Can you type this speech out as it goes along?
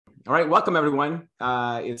All right, welcome everyone.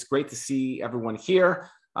 It's great to see everyone here.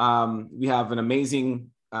 We have an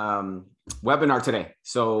amazing webinar today.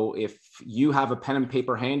 So if you have a pen and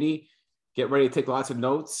paper handy, get ready to take lots of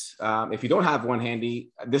notes. If you don't have one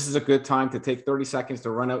handy, this is a good time to take 30 seconds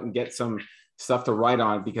to run out and get some stuff to write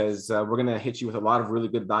on, because we're gonna hit you with a lot of really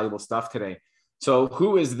good, valuable stuff today. So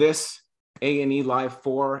who is this A&E Live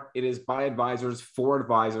for? It is by advisors for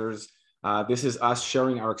advisors. This is us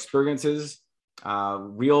sharing our experiences,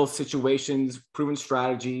 real situations, proven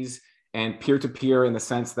strategies, and peer-to-peer, in the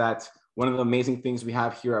sense that one of the amazing things we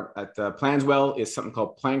have here at Planswell is something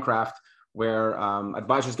called PlanCraft, where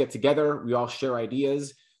advisors get together, we all share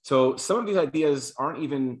ideas. So some of these ideas aren't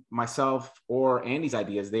even myself or Andy's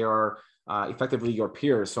ideas, they are effectively your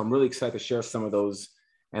peers. So I'm really excited to share some of those,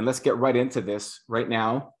 and let's get right into this right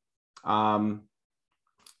now.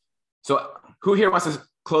 So who here wants to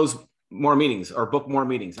close more meetings or book more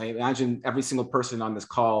meetings? I imagine every single person on this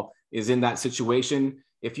call is in that situation.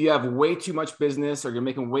 If you have way too much business or you're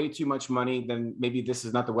making way too much money, then maybe this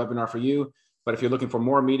is not the webinar for you. But if you're looking for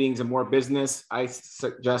more meetings and more business, I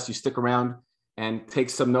suggest you stick around and take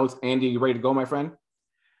some notes. Andy, you ready to go, my friend?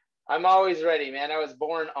 I'm always ready, man. I was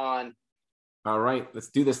born on. All right, let's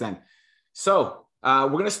do this then. So we're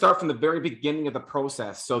going to start from the very beginning of the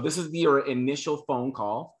process. So this is your initial phone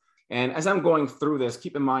call. And as I'm going through this,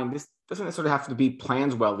 keep in mind, this doesn't necessarily have to be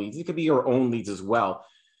Planswell leads. It could be your own leads as well.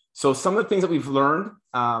 So some of the things that we've learned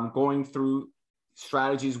going through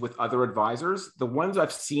strategies with other advisors, the ones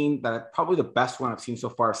I've seen that probably the best one I've seen so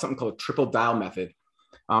far is something called a triple dial method.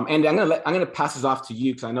 And I'm gonna pass this off to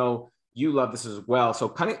you because I know you love this as well. So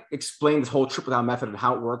kind of explain this whole triple dial method and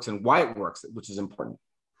how it works and why it works, which is important.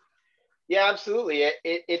 Yeah, absolutely.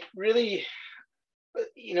 It really,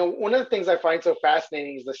 one of the things I find so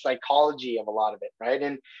fascinating is the psychology of a lot of it, right?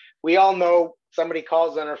 And we all know somebody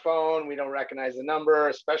calls on our phone, we don't recognize the number,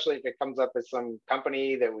 especially if it comes up as some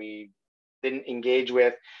company that we didn't engage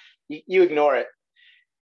with, you ignore it.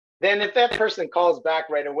 Then if that person calls back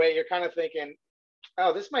right away, you're kind of thinking,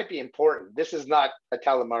 oh, this might be important. This is not a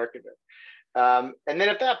telemarketer. And then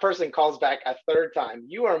if that person calls back a third time,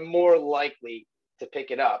 you are more likely to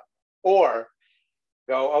pick it up or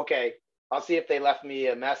go, okay, I'll see if they left me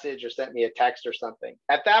a message or sent me a text or something.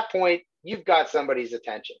 At that point, you've got somebody's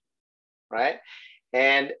attention, right?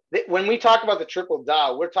 And when we talk about the triple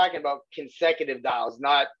dial, we're talking about consecutive dials,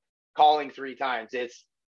 not calling 3 times. It's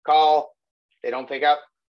call, they don't pick up,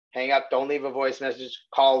 hang up, don't leave a voice message,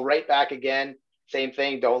 call right back again. Same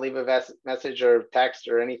thing, don't leave a message or text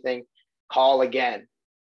or anything, call again.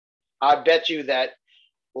 I bet you that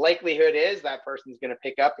likelihood is that person's going to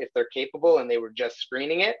pick up if they're capable and they were just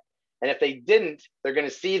screening it. And if they didn't, they're going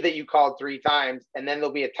to see that you called 3 times, and then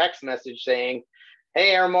there'll be a text message saying,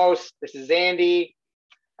 hey, Ermos, this is Andy.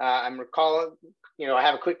 I'm recalling, I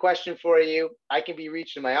have a quick question for you. I can be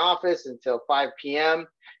reached in my office until 5 p.m.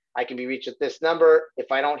 I can be reached at this number.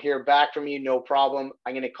 If I don't hear back from you, no problem.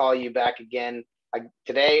 I'm going to call you back again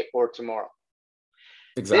today or tomorrow.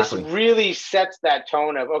 Exactly. This really sets that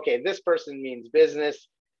tone of, okay, this person means business.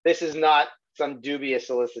 This is not some dubious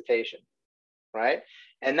solicitation, right?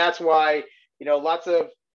 And that's why, lots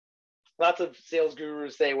of sales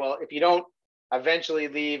gurus say, well, if you don't eventually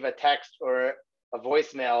leave a text or a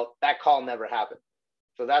voicemail, that call never happened.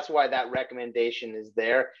 So that's why that recommendation is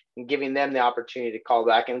there and giving them the opportunity to call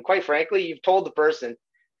back. And quite frankly, you've told the person,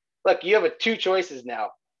 look, you have 2 choices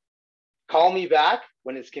now. Call me back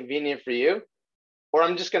when it's convenient for you, or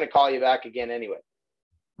I'm just going to call you back again anyway.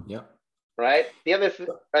 Yeah. Right. The other,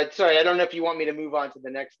 sorry, I don't know if you want me to move on to the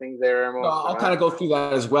next things there. No, I'll kind of go through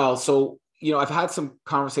that as well. So, I've had some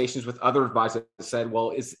conversations with other advisors that said,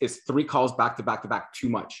 well, is 3 calls back to back too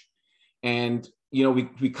much? And,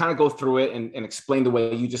 we kind of go through it and explain the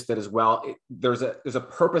way you just did as well. There's a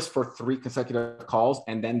purpose for 3 consecutive calls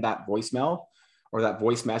and then that voicemail or that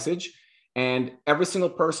voice message. And every single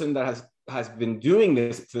person that has been doing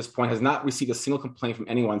this to this point has not received a single complaint from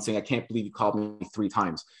anyone saying, I can't believe you called me 3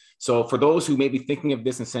 times. So for those who may be thinking of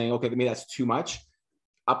this and saying, okay, maybe that's too much,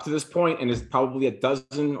 up to this point, and there's probably a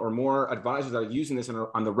dozen or more advisors that are using this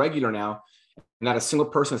on the regular now, not a single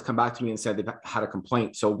person has come back to me and said they've had a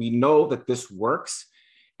complaint. So we know that this works.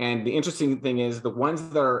 And the interesting thing is the ones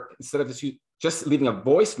that are, instead of just leaving a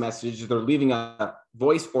voice message, they're leaving a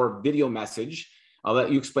voice or video message. I'll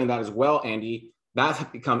let you explain that as well, Andy. That's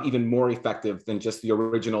become even more effective than just the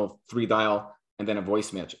original 3 dial and then a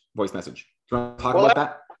voice message. Do you want to talk about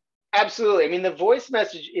that? Absolutely. I mean, the voice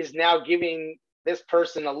message is now giving this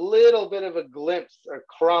person a little bit of a glimpse or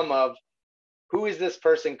crumb of who is this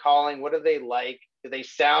person calling? What are they like? Do they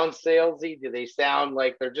sound salesy? Do they sound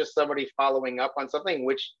like they're just somebody following up on something,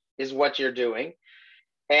 which is what you're doing?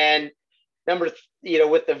 And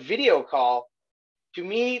with the video call, to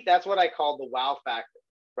me, that's what I call the wow factor,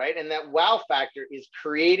 right? And that wow factor is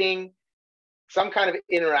creating some kind of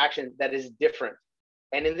interaction that is different.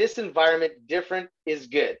 And in this environment, different is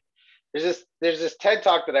good. There's this TED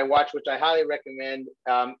talk that I watch, which I highly recommend.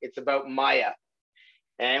 It's about Maya.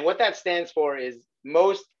 And what that stands for is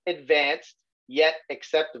most advanced yet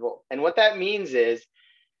acceptable. And what that means is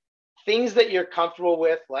things that you're comfortable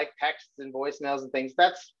with, like texts and voicemails and things,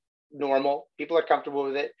 that's normal. People are comfortable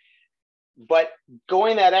with it. But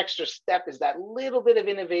going that extra step is that little bit of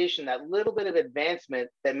innovation, that little bit of advancement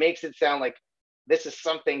that makes it sound like this is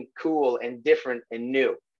something cool and different and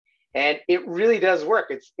new. And it really does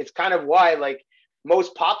work. It's kind of why like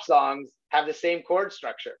most pop songs have the same chord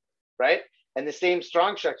structure, right? And the same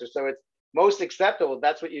strong structure. So it's most acceptable.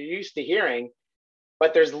 That's what you're used to hearing.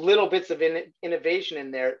 But there's little bits of innovation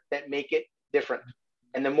in there that make it different.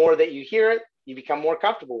 And the more that you hear it, you become more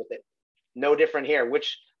comfortable with it. No different here,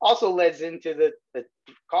 which also leads into the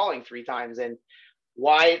calling 3 times and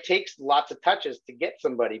why it takes lots of touches to get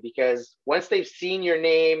somebody, because once they've seen your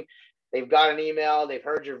name, they've got an email, they've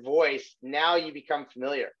heard your voice, now you become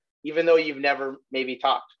familiar, even though you've never maybe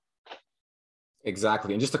talked.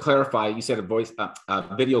 Exactly. And just to clarify, you said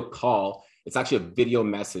a video call. It's actually a video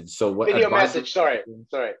message. So what video message, sorry.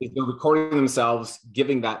 They're recording themselves,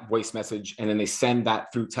 giving that voice message, and then they send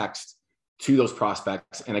that through text to those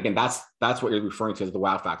prospects. And again, that's what you're referring to as the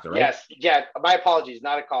wow factor, right? Yes. Yeah. My apologies.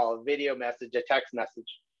 Not a call, a video message, a text message.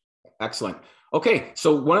 Excellent. Okay.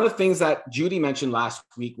 So one of the things that Judy mentioned last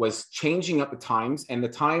week was changing up the times, and the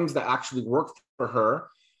times that actually worked for her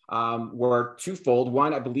were twofold.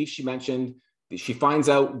 One, I believe she mentioned she finds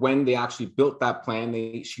out when they actually built that plan.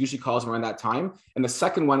 She usually calls them around that time. And the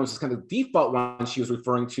second one, which is kind of the default one she was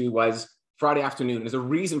referring to, was Friday afternoon. There's a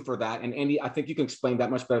reason for that. And Andy, I think you can explain that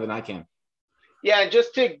much better than I can. Yeah,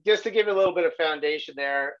 just to give a little bit of foundation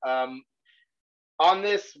there. On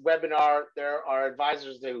this webinar, there are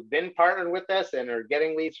advisors who've been partnered with us and are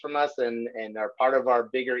getting leads from us and are part of our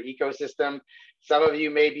bigger ecosystem. Some of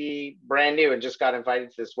you may be brand new and just got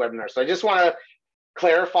invited to this webinar. So I just want to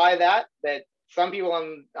clarify that some people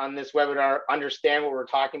on this webinar understand what we're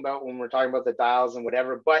talking about when we're talking about the dials and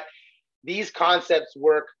whatever, but these concepts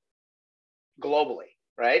work globally,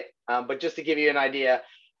 right? But just to give you an idea,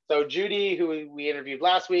 so Judy, who we interviewed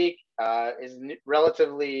last week, is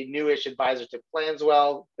relatively newish advisor to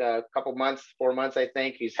Planswell, a couple months, 4 months, I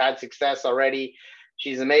think, who's had success already.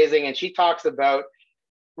 She's amazing. And she talks about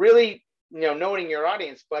really, knowing your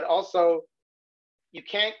audience, but also you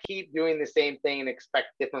can't keep doing the same thing and expect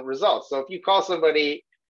different results. So if you call somebody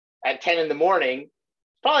at 10 in the morning,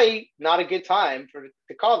 it's probably not a good time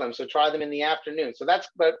to call them. So try them in the afternoon. So that's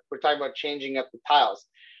what we're talking about, changing up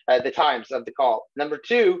the times of the call. Number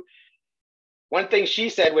 2, one thing she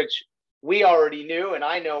said, which we already knew, and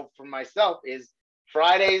I know for myself, is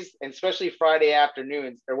Fridays, and especially Friday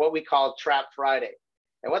afternoons, are what we call Trap Friday.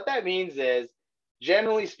 And what that means is,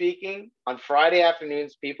 generally speaking, on Friday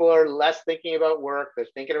afternoons, people are less thinking about work. They're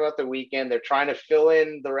thinking about the weekend. They're trying to fill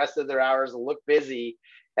in the rest of their hours and look busy,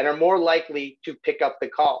 and are more likely to pick up the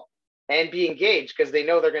call and be engaged because they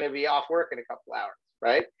know they're going to be off work in a couple hours,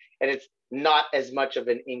 right? And it's not as much of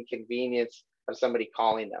an inconvenience of somebody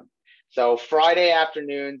calling them. So Friday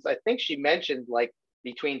afternoons, I think she mentioned like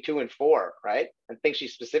between 2 and 4, right? I think she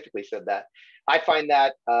specifically said that. I find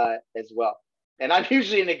that as well. And I'm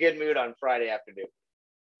usually in a good mood on Friday afternoon.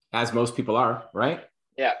 As most people are, right?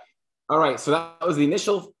 Yeah. All right. So that was the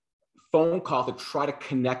initial phone call to try to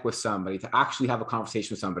connect with somebody, to actually have a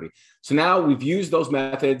conversation with somebody. So now we've used those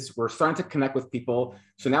methods. We're starting to connect with people.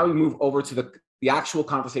 So now we move over to the actual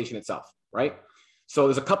conversation itself, right? So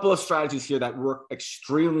there's a couple of strategies here that work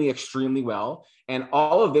extremely, extremely well. And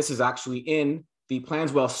all of this is actually in the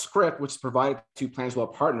Planswell script, which is provided to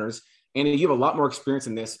Planswell partners. And you have a lot more experience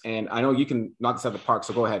in this, and I know you can knock this out of the park,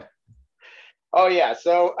 so go ahead. Oh, yeah.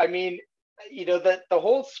 So, I mean, the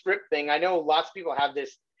whole script thing, I know lots of people have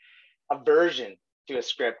this aversion to a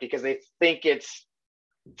script because they think it's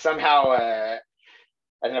somehow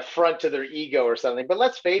an affront to their ego or something. But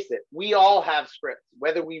let's face it, we all have scripts,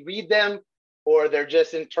 whether we read them or they're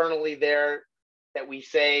just internally there that we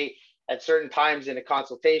say at certain times in a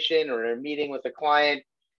consultation or in a meeting with a client.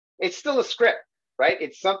 It's still a script. Right?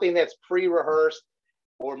 It's something that's pre-rehearsed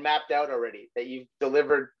or mapped out already that you've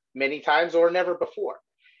delivered many times or never before.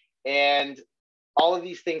 And all of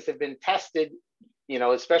these things have been tested,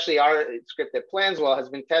 especially our script at Planswell has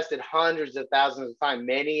been tested hundreds of thousands of times,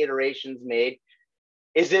 many iterations made.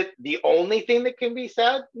 Is it the only thing that can be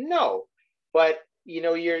said? No. But,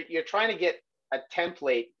 you're trying to get a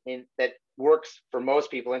template that works for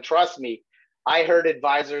most people. And trust me, I heard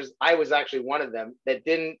advisors, I was actually one of them, that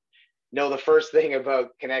didn't know the first thing about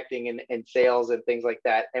connecting and sales and things like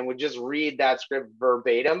that, and would just read that script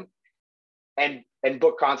verbatim and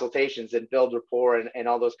book consultations and build rapport and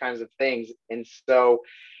all those kinds of things. And so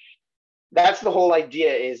that's the whole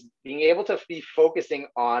idea, is being able to be focusing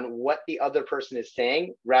on what the other person is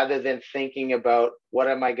saying rather than thinking about what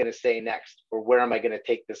am I going to say next or where am I going to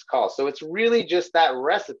take this call. So it's really just that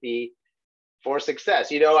recipe for success.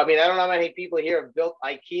 I mean, I don't know how many people here have built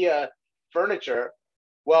IKEA furniture.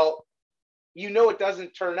 Well, it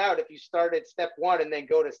doesn't turn out if you start at step 1 and then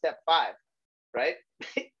go to step 5, right?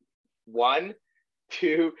 1,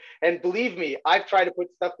 2, and believe me, I've tried to put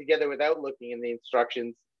stuff together without looking in the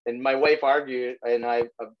instructions. And my wife argued, and I've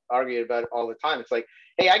argued about it all the time. It's like,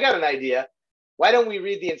 hey, I got an idea. Why don't we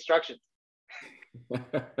read the instructions?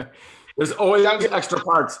 There's always extra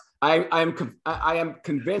parts. I am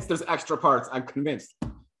convinced there's extra parts. I'm convinced.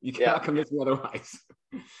 You cannot convince me otherwise.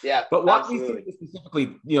 Yeah. But what we think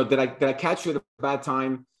specifically, did I catch you at a bad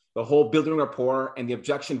time? The whole building rapport and the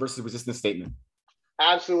objection versus resistance statement.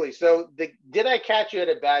 Absolutely. So did I catch you at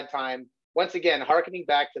a bad time? Once again, hearkening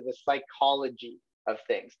back to the psychology of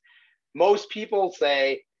things. Most people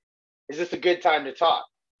say, is this a good time to talk?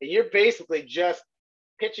 And you're basically just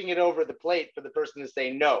pitching it over the plate for the person to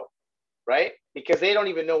say no, right? Because they don't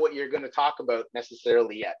even know what you're going to talk about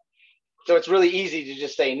necessarily yet. So it's really easy to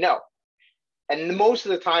just say no. And most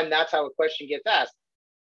of the time, that's how a question gets asked.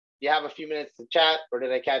 Do you have a few minutes to chat, or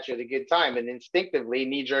did I catch you at a good time? And instinctively,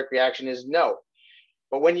 knee-jerk reaction is no.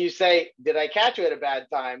 But when you say, did I catch you at a bad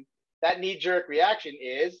time? That knee-jerk reaction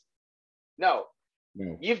is no.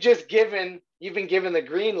 No. You've been given the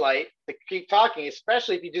green light to keep talking,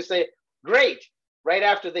 especially if you just say, great, right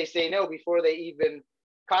after they say no, before they even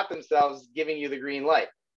caught themselves giving you the green light.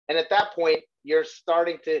 And at that point, you're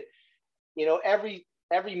starting to, every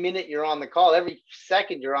minute you're on the call, every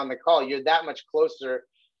second you're on the call, you're that much closer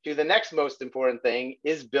to the next most important thing,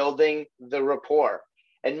 is building the rapport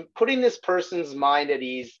and putting this person's mind at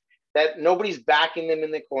ease, that nobody's backing them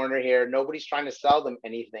in the corner here. Nobody's trying to sell them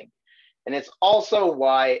anything. And it's also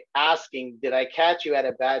why asking, did I catch you at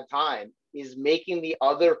a bad time, is making the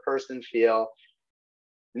other person feel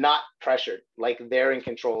not pressured, like they're in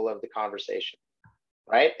control of the conversation,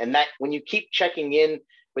 right? And that when you keep checking in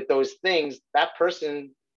with those things, that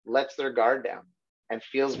person lets their guard down and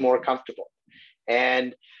feels more comfortable.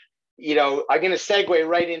 And, I'm going to segue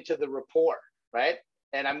right into the rapport, right?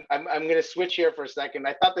 And I'm going to switch here for a second.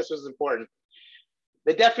 I thought this was important.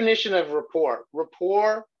 The definition of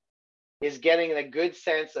rapport is getting a good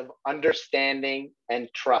sense of understanding and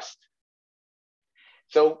trust.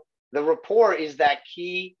 So the rapport is that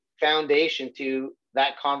key foundation to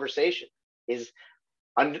that conversation, is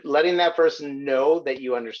letting that person know that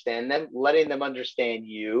you understand them, letting them understand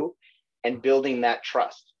you, and building that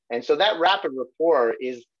trust. And so that rapid rapport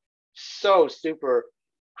is so super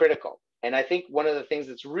critical. And I think one of the things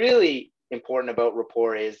that's really important about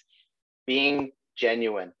rapport is being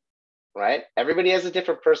genuine, right? Everybody has a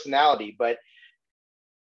different personality, but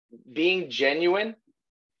being genuine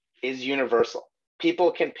is universal.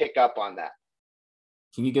 People can pick up on that.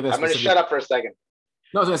 Can you give us? I'm going to shut up for a second.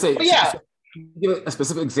 No, I was going to say, yeah. Can you give a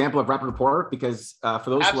specific example of rapid rapport? Because for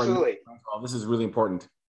those Absolutely. who are, this is really important.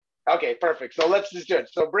 Okay, perfect. So let's just do it.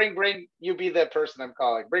 So bring, you be the person I'm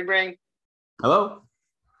calling. Bring. Hello.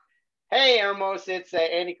 Hey, Ermos, it's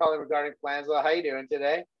Andy calling regarding Planswell. How you doing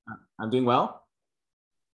today? I'm doing well.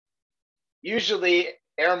 Usually,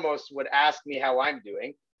 Ermos would ask me how I'm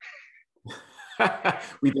doing.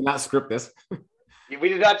 We did not script this. We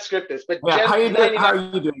did not script this, but yeah, how are you doing? How are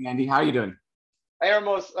you doing, Andy? How are you doing?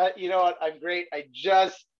 Ermos, you know what? I'm great. I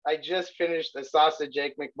just finished a sausage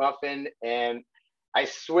egg McMuffin, and I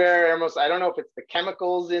swear, Ermos, I don't know if it's the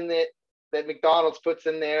chemicals in it that McDonald's puts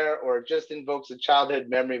in there, or it just invokes a childhood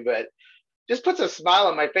memory, but just puts a smile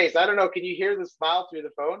on my face. I don't know. Can you hear the smile through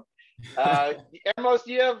the phone? Ermos,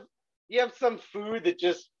 do you have some food that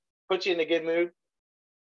just puts you in a good mood?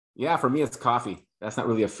 Yeah, for me, it's coffee. That's not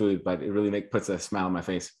really a food, but it really puts a smile on my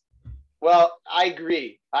face. Well, I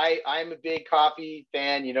agree. I'm a big coffee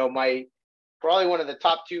fan. Probably one of the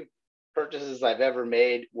top 2 purchases I've ever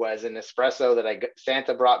made was an espresso that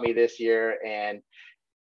Santa brought me this year. And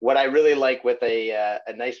what I really like with a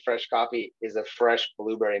nice fresh coffee is a fresh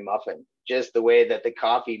blueberry muffin. Just the way that the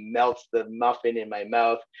coffee melts the muffin in my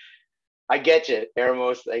mouth. I get you,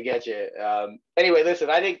 Ermos. I get you. Anyway, listen,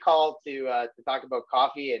 I didn't call to talk about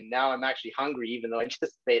coffee, and now I'm actually hungry, even though I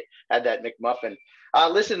just had that McMuffin.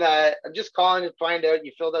 Listen, I'm just calling to find out,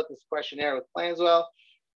 you filled out this questionnaire with Planswell.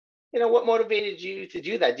 What motivated you to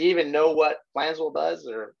do that? Do you even know what Planswell does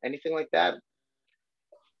or anything like that?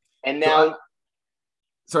 And now,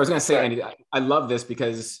 So I was going to say, Right. Andy, I love this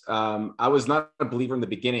because I was not a believer in the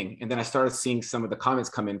beginning. And then I started seeing some of the comments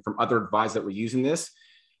come in from other advisors that were using this.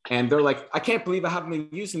 And they're like, I can't believe I haven't been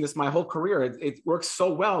using this my whole career. It works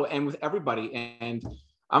so well and with everybody. And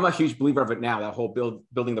I'm a huge believer of it now, that whole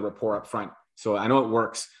building the rapport up front. So I know it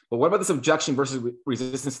works. But what about this objection versus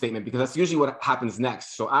resistance statement? Because that's usually what happens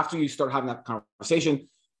next. So after you start having that conversation,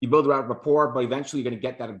 you build that rapport, but eventually you're going to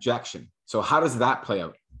get that objection. So how does that play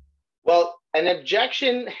out? Well, an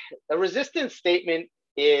objection, a resistance statement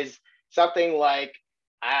is something like,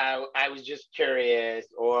 I was just curious,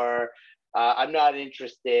 or I'm not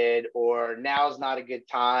interested, or now's not a good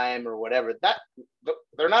time, or whatever. That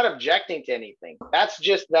they're not objecting to anything. That's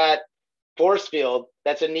just that force field.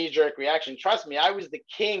 That's a knee-jerk reaction. Trust me, I was the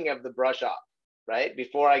king of the brush off, right?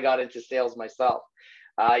 Before I got into sales myself.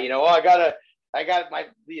 Oh, I got my,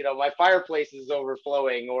 my fireplace is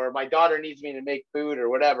overflowing, or my daughter needs me to make food, or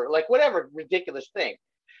whatever, like whatever ridiculous thing.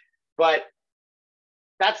 But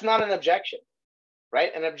that's not an objection,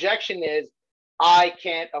 right? An objection is, I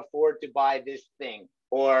can't afford to buy this thing,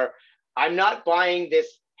 or I'm not buying this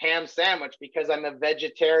ham sandwich because I'm a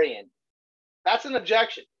vegetarian. That's an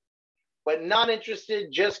objection. But not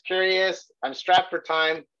interested, just curious, I'm strapped for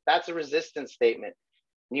time, that's a resistance statement.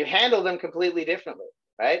 And you handle them completely differently,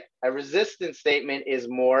 right? A resistance statement is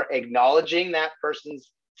more acknowledging that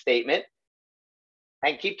person's statement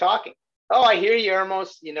and keep talking. Oh, I hear you,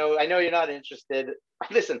 Ermos. I know you're not interested.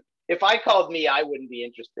 Listen, if I called me, I wouldn't be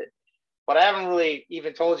interested. But I haven't really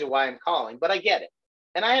even told you why I'm calling, but I get it.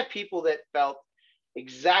 And I have people that felt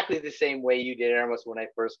exactly the same way you did, Ermos, when I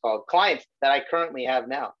first called, clients that I currently have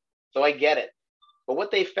now. So I get it. But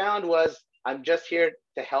what they found was, I'm just here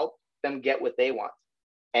to help them get what they want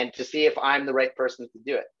and to see if I'm the right person to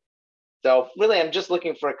do it. So really, I'm just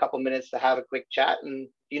looking for a couple minutes to have a quick chat. And if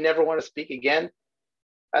you never want to speak again,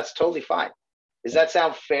 that's totally fine. Does that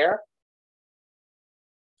sound fair?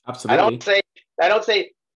 Absolutely. I don't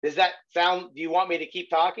say, does that sound, do you want me to keep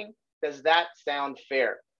talking? Does that sound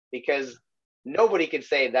fair? Because nobody can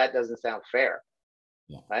say that doesn't sound fair.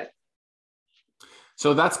 Yeah. Right?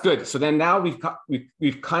 So that's good. So then now we've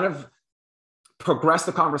kind of progressed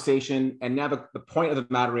the conversation. And now the point of the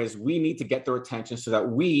matter is we need to get their attention so that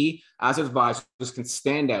we as advisors can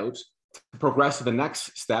stand out to progress to the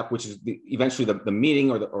next step, which is eventually the meeting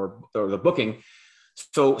or the booking.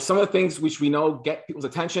 So some of the things which we know get people's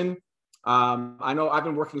attention. I know I've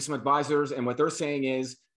been working with some advisors, and what they're saying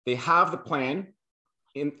is they have the plan.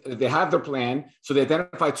 They have their plan. So they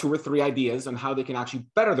identify 2 or 3 ideas on how they can actually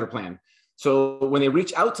better their plan. So when they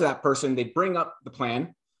reach out to that person, they bring up the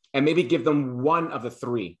plan and maybe give them 1 of the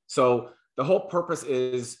 3. So the whole purpose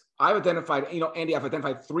is, I've identified, Andy, I've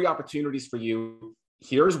identified 3 opportunities for you.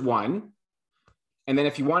 Here's 1. And then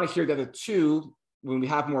if you want to hear the other 2, when we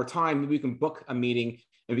have more time, maybe we can book a meeting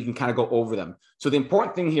and we can kind of go over them. So the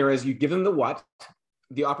important thing here is you give them the what,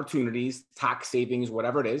 the opportunities, tax savings,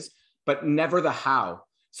 whatever it is, but never the how.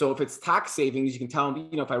 So if it's tax savings, you can tell them,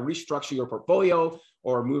 if I restructure your portfolio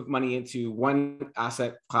or move money into one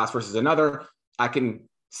asset class versus another, I can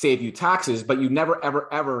save you taxes, but you never, ever,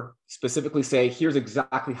 ever specifically say, here's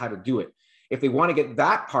exactly how to do it. If they want to get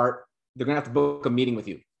that part, they're going to have to book a meeting with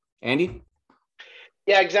you. Andy?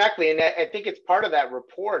 Yeah, exactly. And I think it's part of that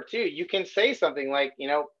rapport too. You can say something like,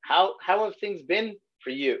 how have things been for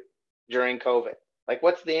you during COVID? Like,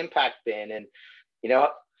 what's the impact been? And,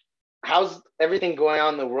 how's everything going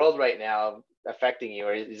on in the world right now affecting you?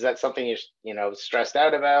 Or is that something you're, stressed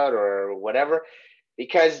out about or whatever?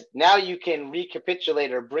 Because now you can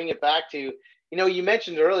recapitulate or bring it back to, you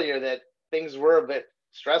mentioned earlier that things were a bit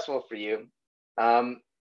stressful for you.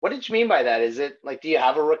 What did you mean by that? Is it like, do you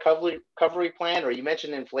have a recovery plan? Or you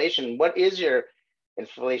mentioned inflation. What is your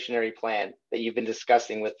inflationary plan that you've been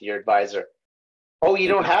discussing with your advisor? Oh, you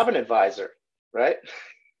don't have an advisor, right?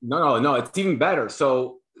 No, it's even better.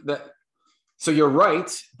 So you're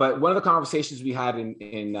right. But one of the conversations we had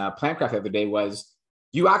in PlanCraft the other day was,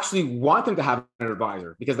 you actually want them to have an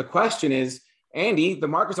advisor, because the question is, Andy, the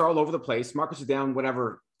markets are all over the place. Markets are down,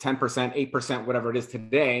 whatever, 10%, 8%, whatever it is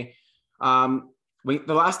today.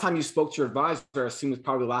 The last time you spoke to your advisor, I assume it's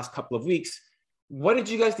probably the last couple of weeks, what did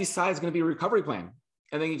you guys decide is going to be a recovery plan?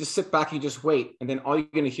 And then you just sit back and you just wait. And then all you're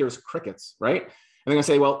going to hear is crickets, right? And they're going to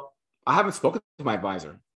say, well, I haven't spoken to my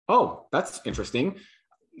advisor. Oh, that's interesting.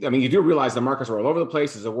 I mean, you do realize the markets are all over the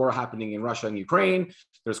place. There's a war happening in Russia and Ukraine.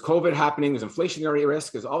 There's COVID happening. There's inflationary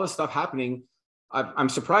risk. There's all this stuff happening. I'm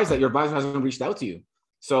surprised that your advisor hasn't reached out to you.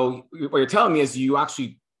 So what you're telling me is you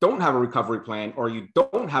actually don't have a recovery plan, or you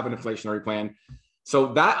don't have an inflationary plan.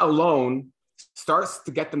 So that alone starts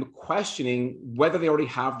to get them questioning whether they already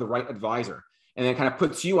have the right advisor. and then kind of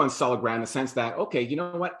puts you on solid ground in the sense that, okay, you know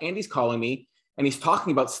what, Andy's calling me and he's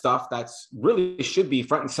talking about stuff that's really should be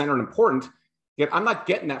front and center and important, yet I'm not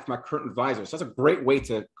getting that from my current advisor. So that's a great way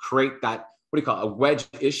to create that, what do you call it, a wedge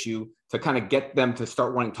issue to kind of get them to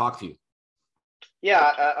start wanting to talk to you.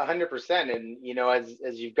 Yeah, 100%. And, you know, as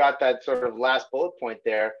you've got that sort of last bullet point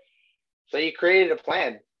there, so you created a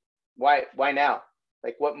plan. Why now?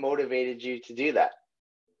 Like, what motivated you to do that?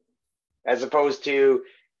 As opposed to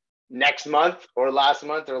next month or last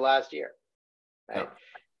year, right?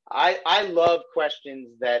 Yeah. I love questions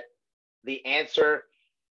that the answer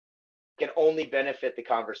can only benefit the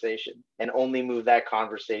conversation and only move that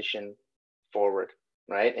conversation forward,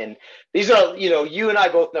 right? And these are, you know, you and I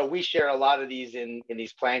both know we share a lot of these in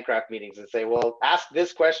these plan craft meetings and say, well, ask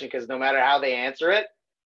this question because no matter how they answer it,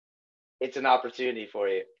 it's an opportunity for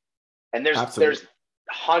you. And there's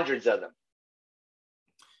hundreds of them.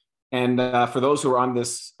 And for those who are on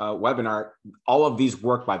this webinar, all of these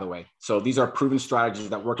work, by the way. So these are proven strategies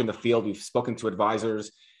that work in the field. We've spoken to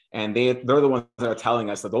advisors, and they're the ones that are telling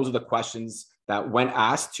us that those are the questions that, when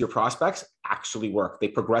asked to your prospects, actually work. They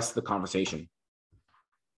progress the conversation.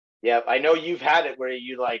 Yeah, I know you've had it where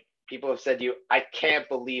people have said to you, I can't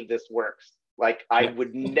believe this works. Like, I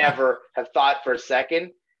would never have thought for a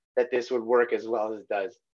second that this would work as well as it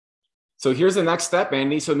does. So here's the next step,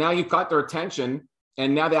 Andy. So now you've got their attention,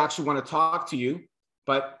 and now they actually want to talk to you.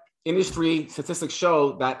 But industry statistics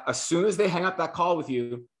show that as soon as they hang up that call with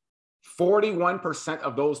you, 41%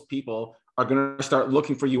 of those people are going to start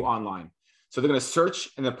looking for you online. So they're going to search,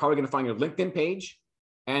 and they're probably going to find your LinkedIn page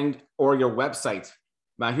or your website.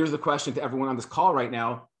 Now, here's the question to everyone on this call right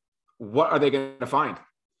now. What are they going to find?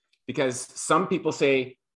 Because some people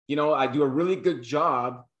say, you know, I do a really good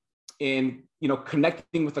job in, you know,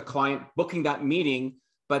 connecting with the client, booking that meeting,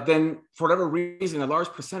 but then for whatever reason, a large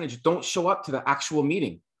percentage don't show up to the actual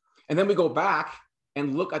meeting. And then we go back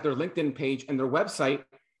and look at their LinkedIn page and their website,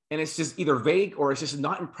 and it's just either vague or it's just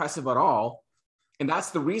not impressive at all. And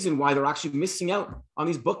that's the reason why they're actually missing out on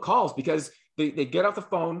these book calls, because they get off the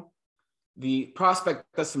phone, the prospect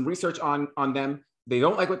does some research on them, they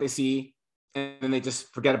don't like what they see, and then they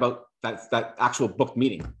just forget about that actual booked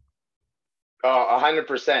meeting.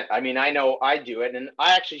 100%. I mean, I know I do it, and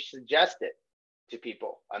I actually suggest it to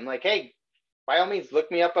people. I'm like, hey, by all means,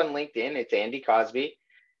 look me up on LinkedIn. It's Andy Cosby.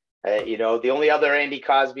 You know, the only other Andy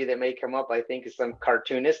Cosby that may come up, I think, is some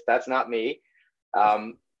cartoonist. That's not me.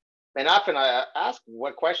 And often I ask,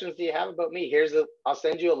 what questions do you have about me? I'll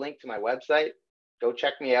send you a link to my website. Go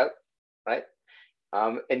check me out, right?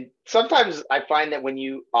 And sometimes I find that when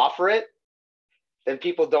you offer it, then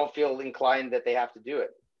people don't feel inclined that they have to do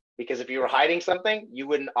it. Because if you were hiding something, you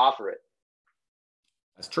wouldn't offer it.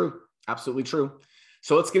 That's true. Absolutely true.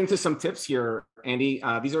 So let's get into some tips here, Andy.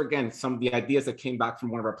 These are, again, some of the ideas that came back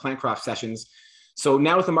from one of our plan craft sessions. So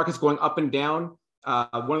now with the markets going up and down,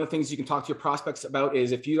 one of the things you can talk to your prospects about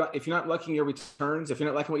is if you're not liking your returns, if you're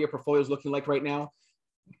not liking what your portfolio is looking like right now,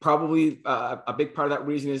 probably a big part of that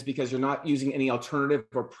reason is because you're not using any alternative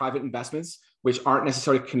or private investments, which aren't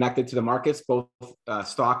necessarily connected to the markets, both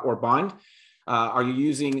stock or bond. Are you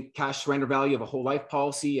using cash surrender value of a whole life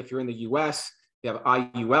policy? If you're in the US, you have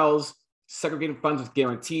IULs, segregated funds with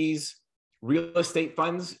guarantees. Real estate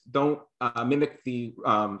funds don't mimic the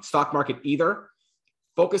stock market either.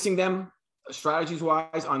 Focusing them strategies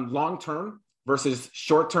wise on long-term versus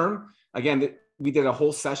short-term. Again, we did a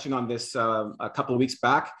whole session on this a couple of weeks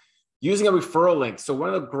back. Using a referral link. So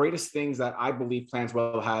one of the greatest things that I believe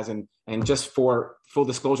Planswell has, and just for full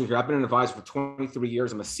disclosure here, I've been an advisor for 23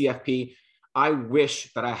 years. I'm a CFP. I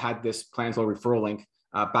wish that I had this Planswell referral link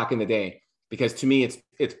back in the day, because to me,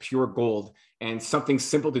 it's pure gold. And something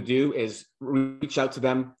simple to do is reach out to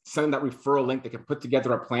them, send them that referral link. They can put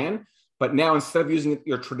together a plan. But now, instead of using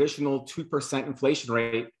your traditional 2% inflation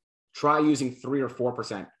rate, try using 3 or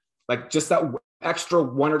 4%. Like, just that extra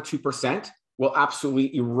 1 or 2% will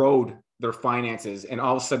absolutely erode their finances. And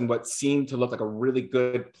all of a sudden, what seemed to look like a really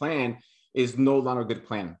good plan is no longer a good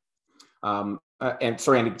plan. And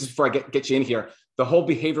sorry, Andy, just before I get you in here, the whole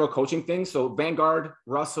behavioral coaching thing. So Vanguard,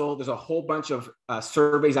 Russell, there's a whole bunch of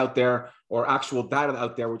surveys out there or actual data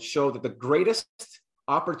out there which show that the greatest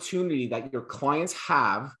opportunity that your clients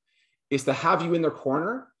have is to have you in their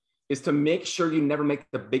corner, is to make sure you never make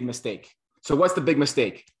the big mistake. So what's the big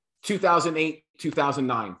mistake? 2008,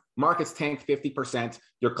 2009, markets tank 50%.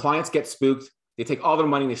 Your clients get spooked. They take all their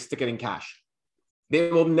money and they stick it in cash.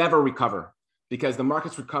 They will never recover, because the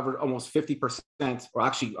markets recovered almost 50%, or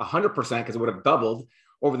actually 100%, because it would have doubled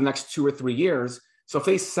over the next 2 or 3 years. So if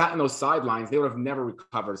they sat in those sidelines, they would have never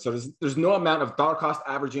recovered. So there's no amount of dollar cost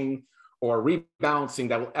averaging or rebalancing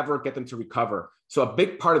that will ever get them to recover. So a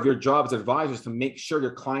big part of your job as advisors is to make sure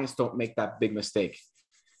your clients don't make that big mistake.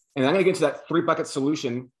 And I'm going to get into that 3-bucket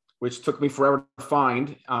solution, which took me forever to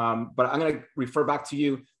find. But I'm going to refer back to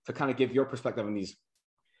you to kind of give your perspective on these.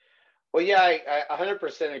 Well, yeah, I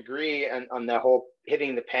 100% agree on the whole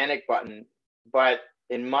hitting the panic button. But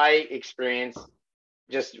in my experience,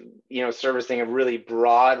 just, servicing a really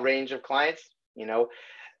broad range of clients,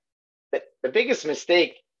 the biggest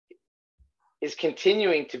mistake is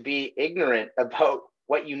continuing to be ignorant about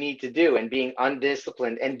what you need to do and being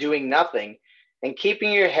undisciplined and doing nothing and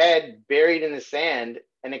keeping your head buried in the sand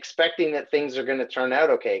and expecting that things are going to turn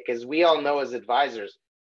out okay. Because we all know as advisors,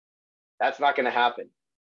 that's not going to happen.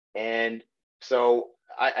 And so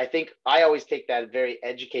I think I always take that very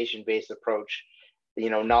education-based approach.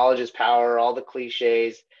 Knowledge is power, all the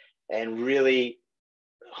cliches, and really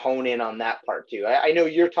hone in on that part too. I know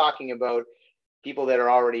you're talking about people that are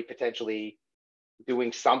already potentially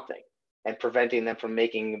doing something and preventing them from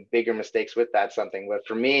making bigger mistakes with that something. But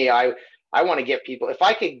for me, I want to get people, if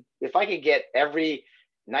I could get every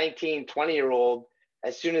 19, 20-year-old,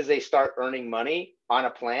 as soon as they start earning money on a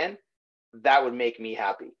plan, that would make me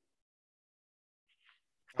happy.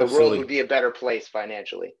 The Absolutely. world would be a better place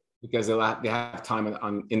financially. Because they have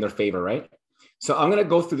time in their favor, right? So I'm going to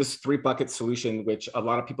go through this 3-bucket solution, which a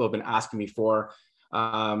lot of people have been asking me for.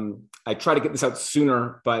 I try to get this out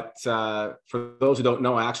sooner, but for those who don't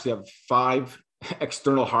know, I actually have 5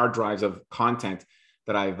 external hard drives of content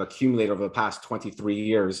that I've accumulated over the past 23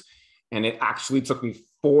 years. And it actually took me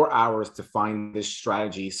 4 hours to find this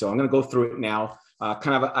strategy. So I'm going to go through it now,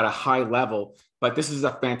 kind of at a high level, but this is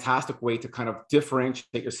a fantastic way to kind of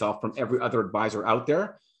differentiate yourself from every other advisor out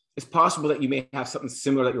there. It's possible that you may have something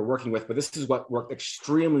similar that you're working with, but this is what worked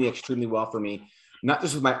extremely, extremely well for me, not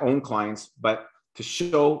just with my own clients, but to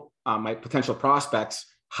show my potential prospects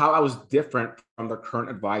how I was different from their current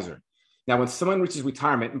advisor. Now, when someone reaches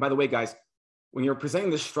retirement, and by the way, guys, when you're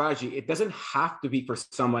presenting this strategy, it doesn't have to be for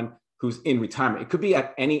someone who's in retirement. It could be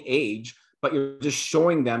at any age, but you're just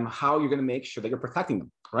showing them how you're going to make sure that you're protecting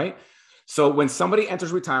them, right? So when somebody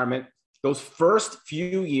enters retirement, those first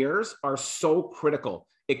few years are so critical.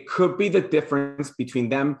 It could be the difference between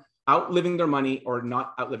them outliving their money or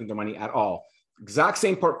not outliving their money at all. Exact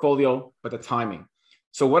same portfolio, but the timing.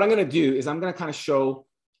 So what I'm going to do is I'm going to kind of show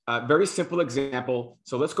a very simple example.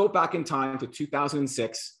 So let's go back in time to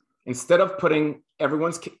 2006. Instead of putting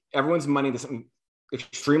everyone's money into something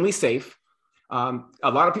extremely safe, a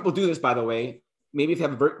lot of people do this, by the way. Maybe if you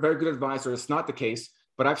have a very, very good advisor, it's not the case.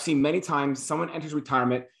 But I've seen many times someone enters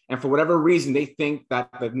retirement and for whatever reason, they think that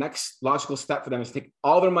the next logical step for them is to take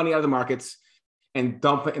all their money out of the markets and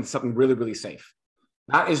dump it into something really, really safe.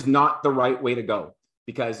 That is not the right way to go,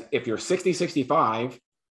 because if you're 60, 65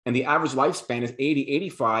 and the average lifespan is 80,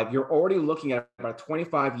 85, you're already looking at about a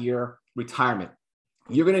 25-year retirement.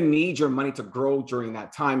 You're going to need your money to grow during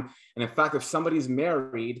that time. And in fact, if somebody's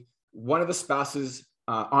married, one of the spouses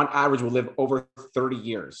on average will live over 30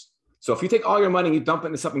 years. So if you take all your money and you dump it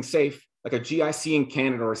into something safe, like a GIC in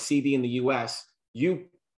Canada or a CD in the US, you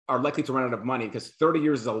are likely to run out of money because 30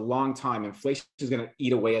 years is a long time. Inflation is going to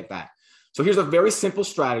eat away at that. So here's a very simple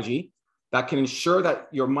strategy that can ensure that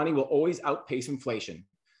your money will always outpace inflation.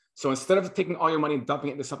 So instead of taking all your money and dumping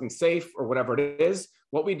it into something safe or whatever it is,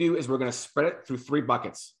 what we do is we're going to spread it through 3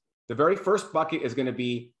 buckets. The very first bucket is going to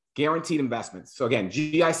be guaranteed investments. So again,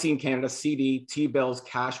 GIC in Canada, CD, T-bills,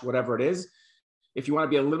 cash, whatever it is. If you want to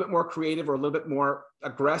be a little bit more creative or a little bit more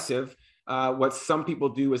aggressive, what some people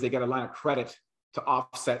do is they get a line of credit to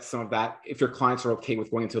offset some of that if your clients are okay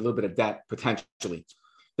with going into a little bit of debt potentially.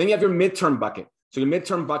 Then you have your midterm bucket. So your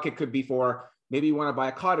midterm bucket could be for maybe you want to buy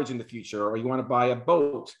a cottage in the future, or you want to buy a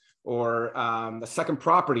boat or a second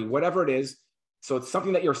property, whatever it is. So it's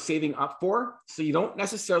something that you're saving up for. So you don't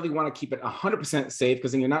necessarily want to keep it 100% safe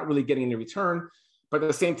because then you're not really getting any return. But at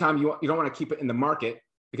the same time, you don't want to keep it in the market,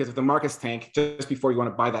 because if the markets tank just before you want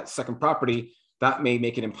to buy that second property, that may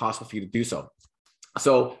make it impossible for you to do so.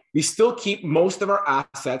 So we still keep most of our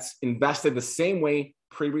assets invested the same way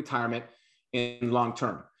pre-retirement in long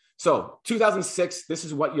term. So 2006, this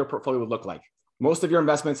is what your portfolio would look like. Most of your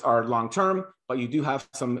investments are long term, but you do have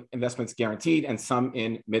some investments guaranteed and some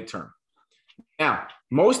in midterm. Now,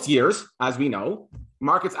 most years, as we know,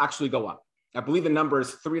 markets actually go up. I believe the number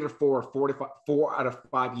is 3 to 4, 4 out of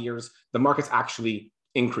 5 years, the markets actually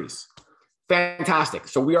increase. Fantastic.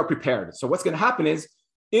 So we are prepared. So what's going to happen is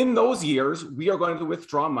in those years, we are going to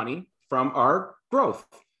withdraw money from our growth.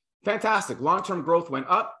 Fantastic. Long-term growth went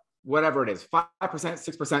up, whatever it is, 5%,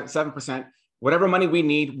 6%, 7%, whatever money we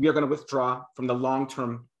need, we are going to withdraw from the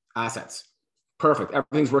long-term assets. Perfect.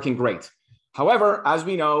 Everything's working great. However, as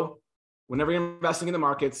we know, whenever you're investing in the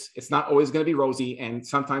markets, it's not always going to be rosy, and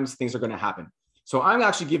sometimes things are going to happen. So I'm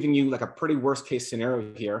actually giving you like a pretty worst case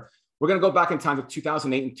scenario here. We're going to go back in time to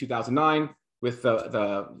 2008 and 2009 with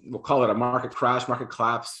we'll call it a market crash, market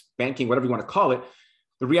collapse, banking, whatever you want to call it.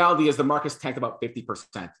 The reality is the market's tanked about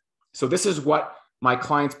 50%. So this is what my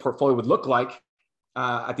client's portfolio would look like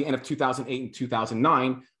at the end of 2008 and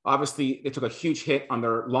 2009. Obviously, they took a huge hit on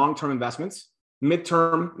their long-term investments,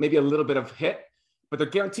 midterm, maybe a little bit of hit, but their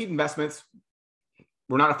guaranteed investments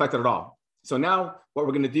were not affected at all. So now what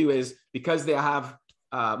we're going to do is, because they have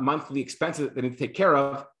monthly expenses that they need to take care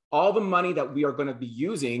of, all the money that we are going to be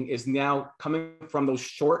using is now coming from those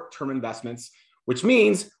short-term investments, which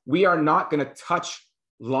means we are not going to touch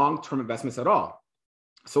long-term investments at all.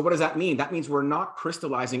 So what does that mean? That means we're not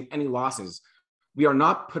crystallizing any losses. We are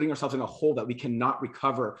not putting ourselves in a hole that we cannot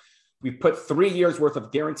recover. We put 3 years worth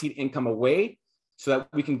of guaranteed income away so that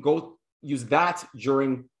we can go use that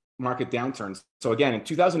during market downturns. So again, in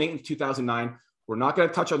 2008 and 2009, we're not going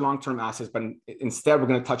to touch our long-term assets, but instead we're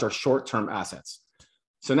going to touch our short-term assets.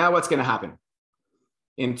 So now what's going to happen?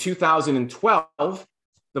 In 2012,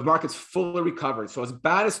 the market's fully recovered. So as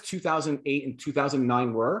bad as 2008 and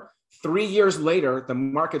 2009 were, 3 years later, the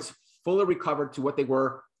market's fully recovered to what they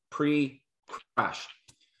were pre-crash.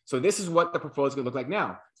 So this is what the portfolio is going to look like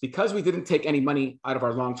now. Because we didn't take any money out of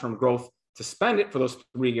our long-term growth to spend it for those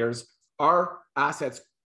 3 years, our assets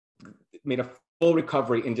made a full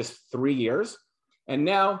recovery in just 3 years. And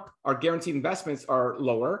now our guaranteed investments are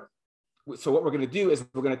lower. So what we're going to do is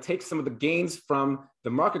we're going to take some of the gains from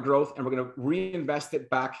the market growth and we're going to reinvest it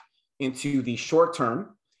back into the short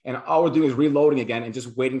term. And all we're doing is reloading again and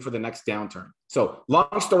just waiting for the next downturn. So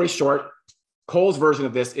long story short, Cole's version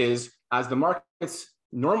of this is, as the markets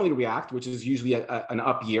normally react, which is usually an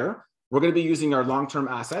up year, we're going to be using our long-term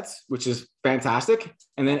assets, which is fantastic.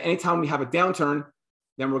 And then anytime we have a downturn,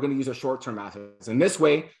 then we're going to use our short-term assets. And this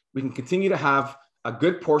way, we can continue to have a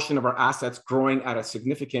good portion of our assets growing at a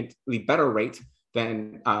significantly better rate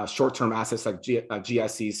than short-term assets like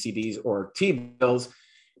GICs, CDs, or T-bills.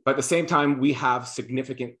 But at the same time, we have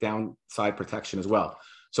significant downside protection as well.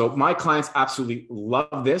 So my clients absolutely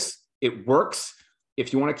love this. It works.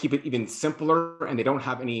 If you want to keep it even simpler and they don't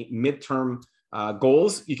have any midterm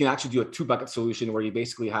goals, you can actually do a two-bucket solution where you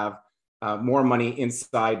basically have more money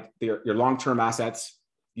inside your long-term assets.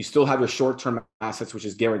 You still have your short-term assets, which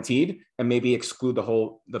is guaranteed, and maybe exclude the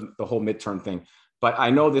whole midterm thing. But I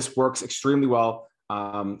know this works extremely well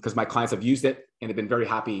because my clients have used it and have been very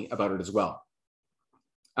happy about it as well.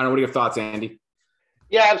 I don't know, what are your thoughts, Andy?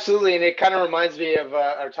 Yeah, absolutely. And it kind of reminds me of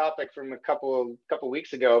our topic from a couple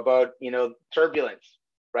weeks ago about, turbulence,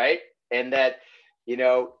 right? And that, you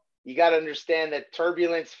got to understand that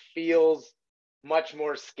turbulence feels much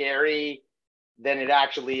more scary than it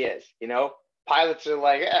actually is. Pilots are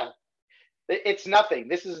like, yeah, it's nothing.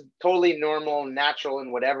 This is totally normal, natural,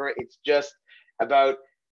 and whatever. It's just about,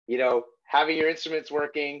 having your instruments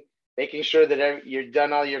working, making sure that you've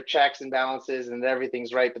done all your checks and balances and that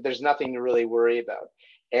everything's right, but there's nothing to really worry about.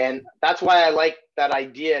 And that's why I like that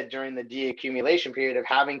idea during the deaccumulation period of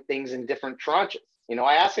having things in different tranches.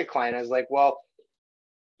 I asked a client, I was like, well,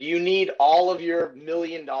 do you need all of your $1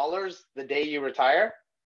 million the day you retire?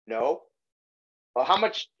 No. Well, how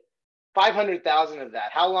much? 500,000 of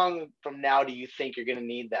that. How long from now do you think you're going to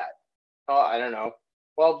need that? Oh, I don't know.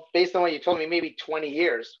 Well, based on what you told me, maybe 20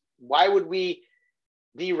 years. Why would we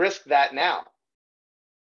de-risk that now?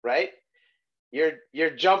 Right? You're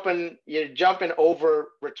jumping over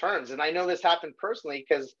returns. And I know this happened personally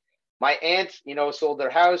because my aunt, sold their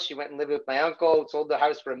house. She went and lived with my uncle, sold the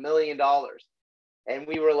house for $1 million. And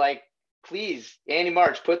we were like, please, Andy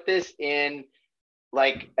March, put this in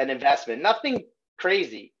like an investment. Nothing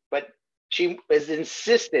crazy, but she was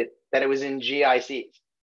insistent that it was in GICs,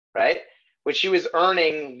 right? Which she was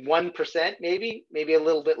earning 1%, maybe a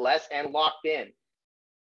little bit less, and locked in.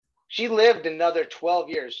 She lived another 12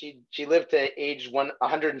 years. She lived to age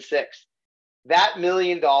 106. That $1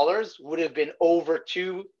 million would have been over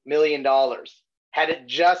 $2 million had it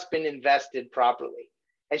just been invested properly.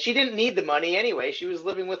 And she didn't need the money anyway. She was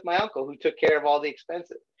living with my uncle who took care of all the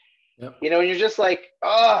expenses. Yep. And you're just like,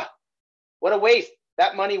 oh, what a waste.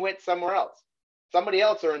 That money went somewhere else. Somebody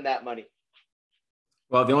else earned that money.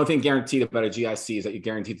 Well, the only thing guaranteed about a GIC is that you're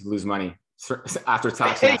guaranteed to lose money after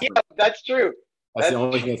tax. Yeah, that's true. That's the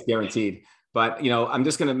only thing that's guaranteed. But, I'm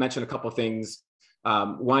just going to mention a couple of things.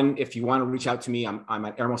 One, if you want to reach out to me, I'm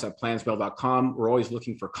at ermos@planswell.com. We're always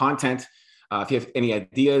looking for content. If you have any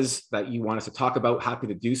ideas that you want us to talk about, happy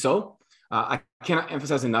to do so. I cannot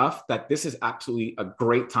emphasize enough that this is absolutely a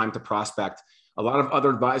great time to prospect. A lot of other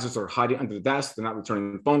advisors are hiding under the desk. They're not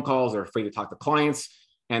returning phone calls. They're afraid to talk to clients.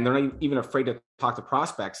 and they're not even afraid to talk to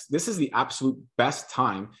prospects, this is the absolute best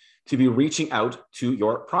time to be reaching out to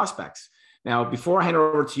your prospects. Now, before I hand it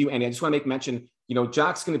over to you, Andy, I just want to make mention,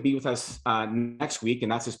 Jack's going to be with us next week,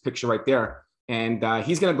 and that's his picture right there. And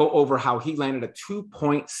he's going to go over how he landed a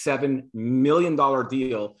 $2.7 million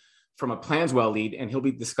deal from a Planswell lead, and he'll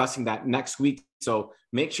be discussing that next week. So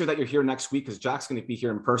make sure that you're here next week, because Jack's going to be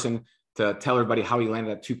here in person to tell everybody how he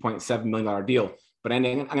landed a $2.7 million deal. But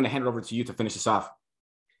Andy, I'm going to hand it over to you to finish this off.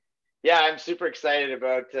 Yeah, I'm super excited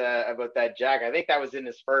about that, Jack. I think that was in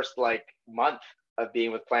his first month of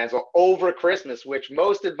being with Planswell over Christmas, which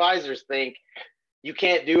most advisors think you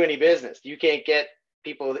can't do any business. You can't get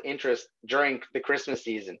people interest during the Christmas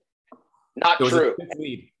season. Not true.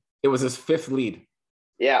 It was his fifth lead.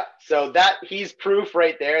 Yeah. So that he's proof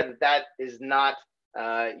right there that is not,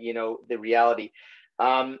 the reality.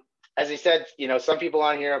 As I said, some people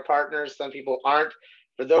on here are partners, some people aren't.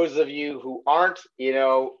 For those of you who aren't,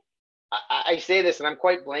 I say this and I'm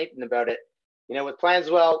quite blatant about it. With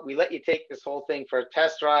Planswell, we let you take this whole thing for a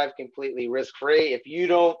test drive completely risk-free. If you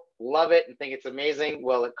don't love it and think it's amazing,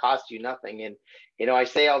 well, it costs you nothing. And, I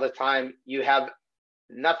say all the time, you have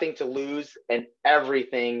nothing to lose and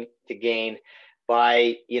everything to gain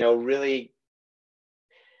by, really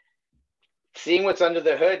seeing what's under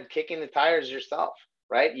the hood, kicking the tires yourself,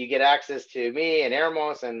 right? You get access to me and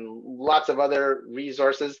Airmos and lots of other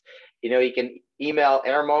resources. You can email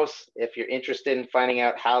Airmos if you're interested in finding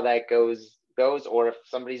out how that goes, or if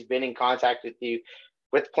somebody's been in contact with you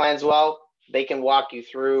with Planswell, they can walk you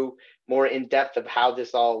through more in depth of how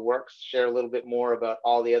this all works, share a little bit more about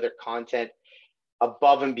all the other content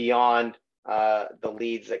above and beyond the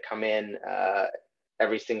leads that come in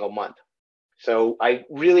every single month. So I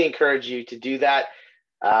really encourage you to do that.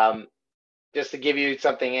 Just to give you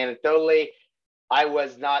something anecdotally, I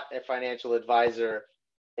was not a financial advisor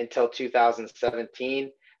until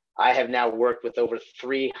 2017. I have now worked with over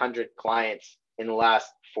 300 clients in the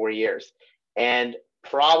last 4 years, and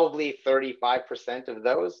probably 35% of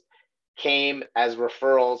those came as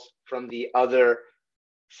referrals from the other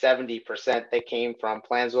 70% that came from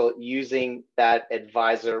Planswell using that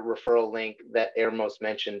advisor referral link that Airmos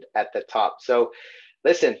mentioned at the top. So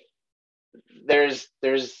listen, there's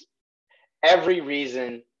every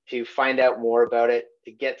reason to find out more about it,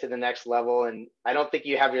 to get to the next level. And I don't think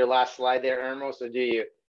you have your last slide there, Airmos, or do you?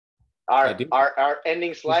 Our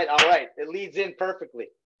ending slide. All right. It leads in perfectly.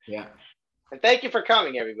 Yeah. And thank you for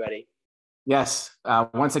coming, everybody. Yes.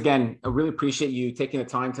 Once again, I really appreciate you taking the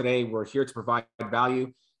time today. We're here to provide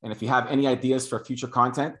value. And if you have any ideas for future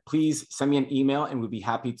content, please send me an email and we'd be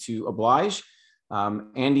happy to oblige.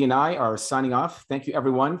 Andy and I are signing off. Thank you,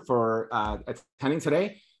 everyone, for attending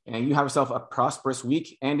today. And you have yourself a prosperous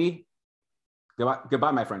week. Andy,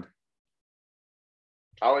 goodbye, my friend.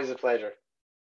 Always a pleasure.